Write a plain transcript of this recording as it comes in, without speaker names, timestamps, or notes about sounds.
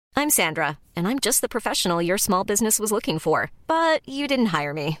I'm Sandra, and I'm just the professional your small business was looking for. But you didn't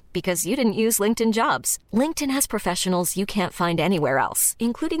hire me because you didn't use LinkedIn Jobs. LinkedIn has professionals you can't find anywhere else,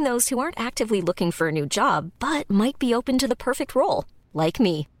 including those who aren't actively looking for a new job, but might be open to the perfect role, like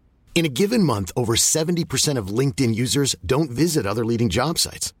me. In a given month, over 70% of LinkedIn users don't visit other leading job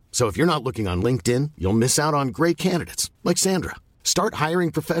sites. So if you're not looking on LinkedIn, you'll miss out on great candidates like Sandra. Start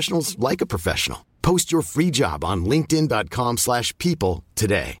hiring professionals like a professional. Post your free job on linkedin.com/people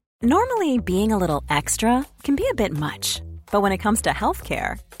today. Normally, being a little extra can be a bit much. But when it comes to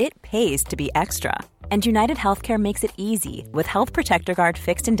healthcare, it pays to be extra. And United Healthcare makes it easy with Health Protector Guard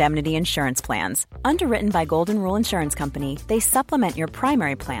fixed indemnity insurance plans. Underwritten by Golden Rule Insurance Company, they supplement your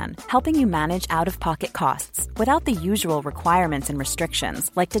primary plan, helping you manage out-of-pocket costs without the usual requirements and restrictions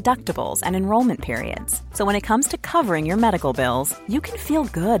like deductibles and enrollment periods. So when it comes to covering your medical bills, you can feel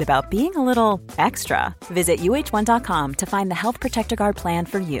good about being a little extra. Visit UH1.com to find the Health Protector Guard plan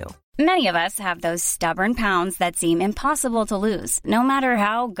for you. Many of us have those stubborn pounds that seem impossible to lose, no matter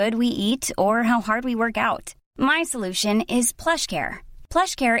how good we eat or how hard we work out. My solution is PlushCare.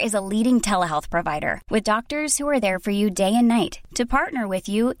 PlushCare is a leading telehealth provider with doctors who are there for you day and night to partner with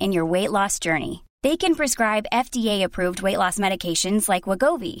you in your weight loss journey. They can prescribe FDA-approved weight loss medications like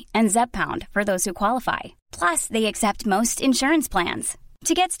Wegovy and Zepbound for those who qualify. Plus, they accept most insurance plans.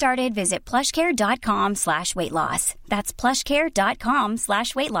 To get started, visit plushcare.com/weightloss. That's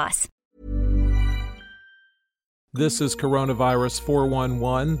plushcare.com/weightloss. This is Coronavirus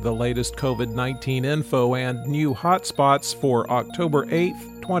 411, the latest COVID-19 info and new hotspots for October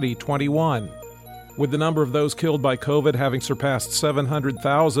 8th, 2021. With the number of those killed by COVID having surpassed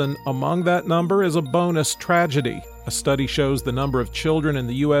 700,000, among that number is a bonus tragedy. A study shows the number of children in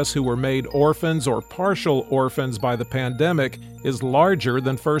the U.S. who were made orphans or partial orphans by the pandemic is larger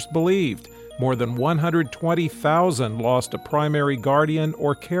than first believed. More than 120,000 lost a primary guardian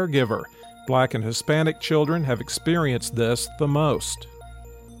or caregiver. Black and Hispanic children have experienced this the most.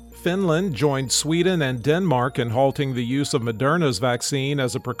 Finland joined Sweden and Denmark in halting the use of Moderna's vaccine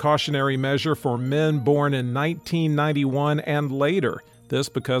as a precautionary measure for men born in 1991 and later. This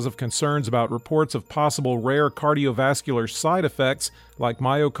because of concerns about reports of possible rare cardiovascular side effects like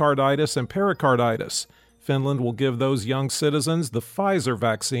myocarditis and pericarditis. Finland will give those young citizens the Pfizer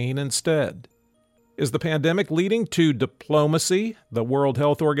vaccine instead. Is the pandemic leading to diplomacy? The World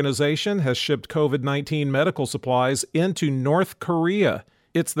Health Organization has shipped COVID-19 medical supplies into North Korea.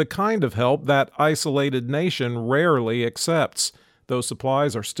 It's the kind of help that isolated nation rarely accepts. Those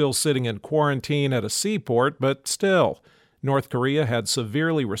supplies are still sitting in quarantine at a seaport, but still. North Korea had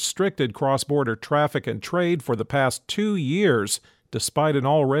severely restricted cross-border traffic and trade for the past 2 years, despite an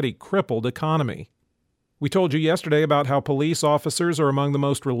already crippled economy. We told you yesterday about how police officers are among the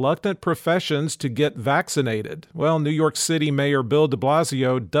most reluctant professions to get vaccinated. Well, New York City Mayor Bill de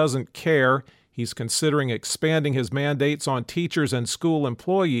Blasio doesn't care. He's considering expanding his mandates on teachers and school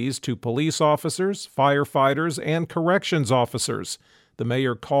employees to police officers, firefighters, and corrections officers. The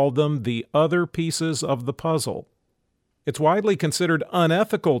mayor called them the other pieces of the puzzle. It's widely considered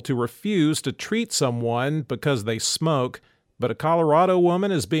unethical to refuse to treat someone because they smoke, but a Colorado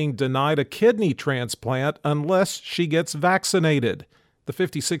woman is being denied a kidney transplant unless she gets vaccinated. The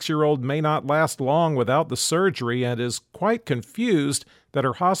 56-year-old may not last long without the surgery and is quite confused that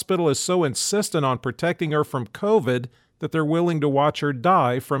her hospital is so insistent on protecting her from COVID that they're willing to watch her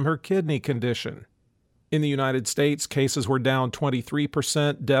die from her kidney condition. In the United States, cases were down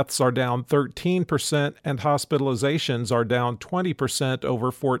 23%, deaths are down 13%, and hospitalizations are down 20%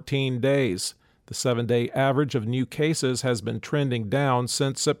 over 14 days. The 7-day average of new cases has been trending down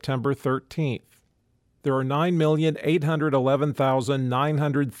since September 13th. There are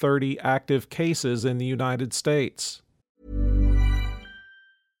 9,811,930 active cases in the United States.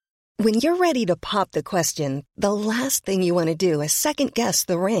 When you're ready to pop the question, the last thing you want to do is second-guess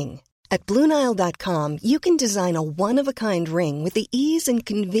the ring. At BlueNile.com, you can design a one-of-a-kind ring with the ease and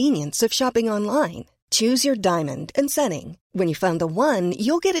convenience of shopping online. Choose your diamond and setting. When you find the one,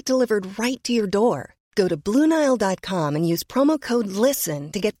 you'll get it delivered right to your door. Go to BlueNile.com and use promo code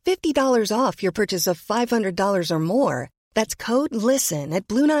LISTEN to get $50 off your purchase of $500 or more. That's code LISTEN at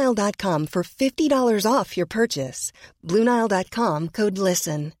BlueNile.com for $50 off your purchase. BlueNile.com, code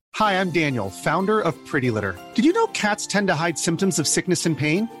LISTEN. Hi, I'm Daniel, founder of Pretty Litter. Did you know cats tend to hide symptoms of sickness and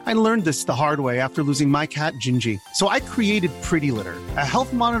pain? I learned this the hard way after losing my cat, Gingy. So I created Pretty Litter, a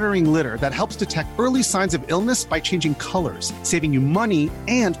health monitoring litter that helps detect early signs of illness by changing colors, saving you money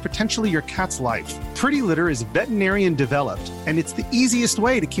and potentially your cat's life. Pretty Litter is veterinarian developed, and it's the easiest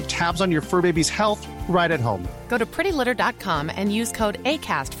way to keep tabs on your fur baby's health right at home. Go to prettylitter.com and use code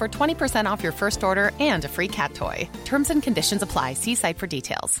ACAST for 20% off your first order and a free cat toy. Terms and conditions apply. See site for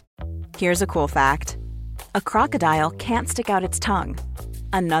details. Here's a cool fact. A crocodile can't stick out its tongue.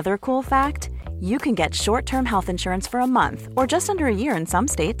 Another cool fact, you can get short-term health insurance for a month or just under a year in some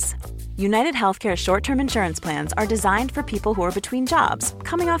states. United Healthcare short-term insurance plans are designed for people who are between jobs,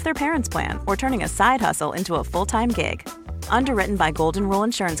 coming off their parents' plan, or turning a side hustle into a full-time gig. Underwritten by Golden Rule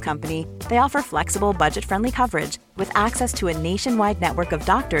Insurance Company, they offer flexible, budget-friendly coverage with access to a nationwide network of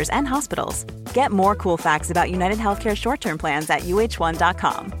doctors and hospitals. Get more cool facts about United Healthcare short-term plans at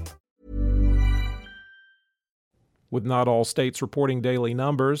uh1.com. With not all states reporting daily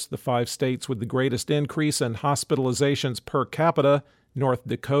numbers, the 5 states with the greatest increase in hospitalizations per capita, North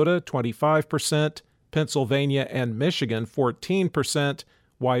Dakota 25%, Pennsylvania and Michigan 14%,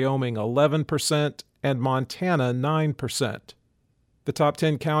 Wyoming 11%, and Montana 9%. The top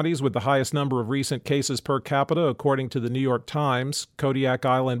 10 counties with the highest number of recent cases per capita, according to the New York Times: Kodiak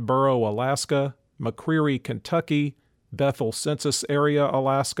Island Borough, Alaska; McCreary, Kentucky; Bethel Census Area,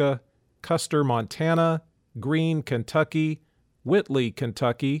 Alaska; Custer, Montana; Greene, Kentucky; Whitley,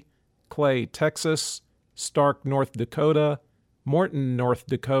 Kentucky; Clay, Texas; Stark, North Dakota; Morton, North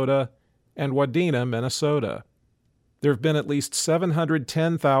Dakota; and Wadena, Minnesota. There have been at least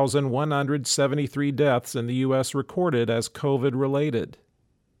 710,173 deaths in the U.S. recorded as COVID-related.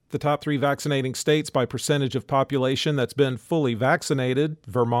 The top 3 vaccinating states by percentage of population that's been fully vaccinated: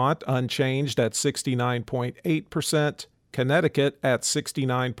 Vermont unchanged at 69.8%, Connecticut at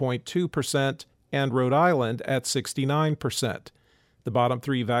 69.2%, and Rhode Island at 69%. The bottom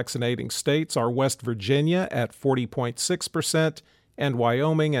 3 vaccinating states are West Virginia at 40.6% and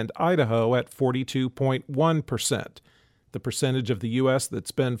Wyoming and Idaho at 42.1%. The percentage of the U.S.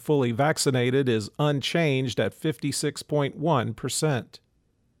 that's been fully vaccinated is unchanged at 56.1%.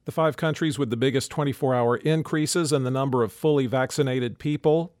 The 5 countries with the biggest 24-hour increases in the number of fully vaccinated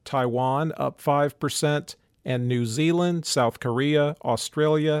people: Taiwan up 5%, and New Zealand, South Korea,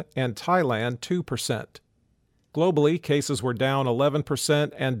 Australia, and Thailand 2%. Globally, cases were down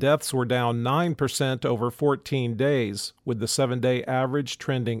 11% and deaths were down 9% over 14 days, with the 7-day average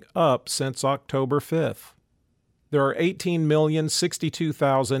trending up since October 5th. There are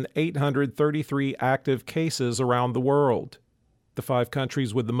 18,062,833 active cases around the world. The 5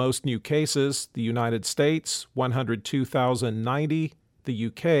 countries with the most new cases: the United States, 102,090, the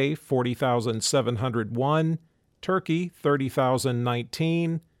UK, 40,701, Turkey,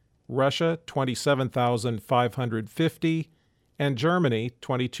 30,019, Russia, 27,550, and Germany,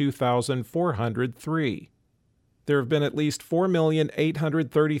 22,403. There have been at least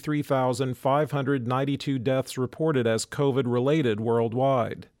 4,833,592 deaths reported as COVID-related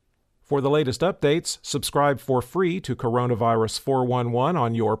worldwide. For the latest updates, subscribe for free to Coronavirus 411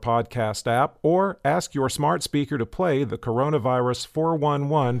 on your podcast app, or ask your smart speaker to play the Coronavirus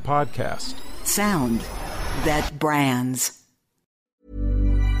 411 podcast. Sound that brands.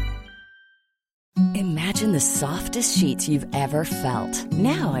 Imagine the softest sheets you've ever felt.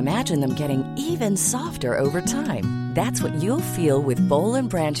 Now imagine them getting even softer over time. That's what you'll feel with Boll &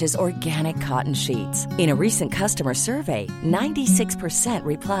 Branch's organic cotton sheets. In a recent customer survey, 96%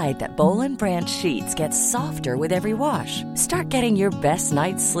 replied that Boll & Branch sheets get softer with every wash. Start getting your best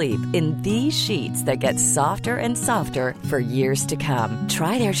night's sleep in these sheets that get softer and softer for years to come.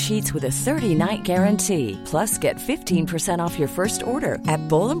 Try their sheets with a 30-night guarantee. Plus, get 15% off your first order at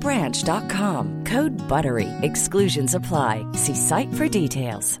bollandbranch.com. Code BUTTERY. Exclusions apply. See site for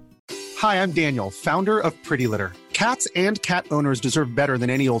details. Hi, I'm Daniel, founder of Pretty Litter. Cats and cat owners deserve better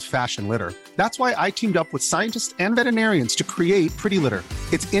than any old-fashioned litter. That's why I teamed up with scientists and veterinarians to create Pretty Litter.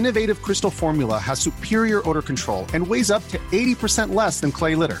 Its innovative crystal formula has superior odor control and weighs up to 80% less than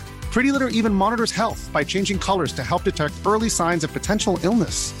clay litter. Pretty Litter even monitors health by changing colors to help detect early signs of potential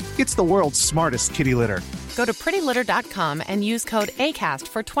illness. It's the world's smartest kitty litter. Go to prettylitter.com and use code ACAST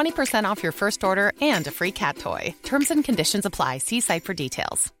for 20% off your first order and a free cat toy. Terms and conditions apply. See site for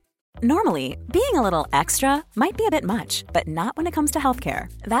details. Normally, being a little extra might be a bit much, but not when it comes to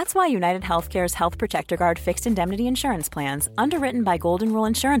healthcare. That's why United Healthcare's Health Protector Guard fixed indemnity insurance plans, underwritten by Golden Rule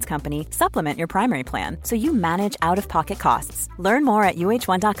Insurance Company, supplement your primary plan so you manage out-of-pocket costs. Learn more at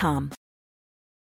uh1.com.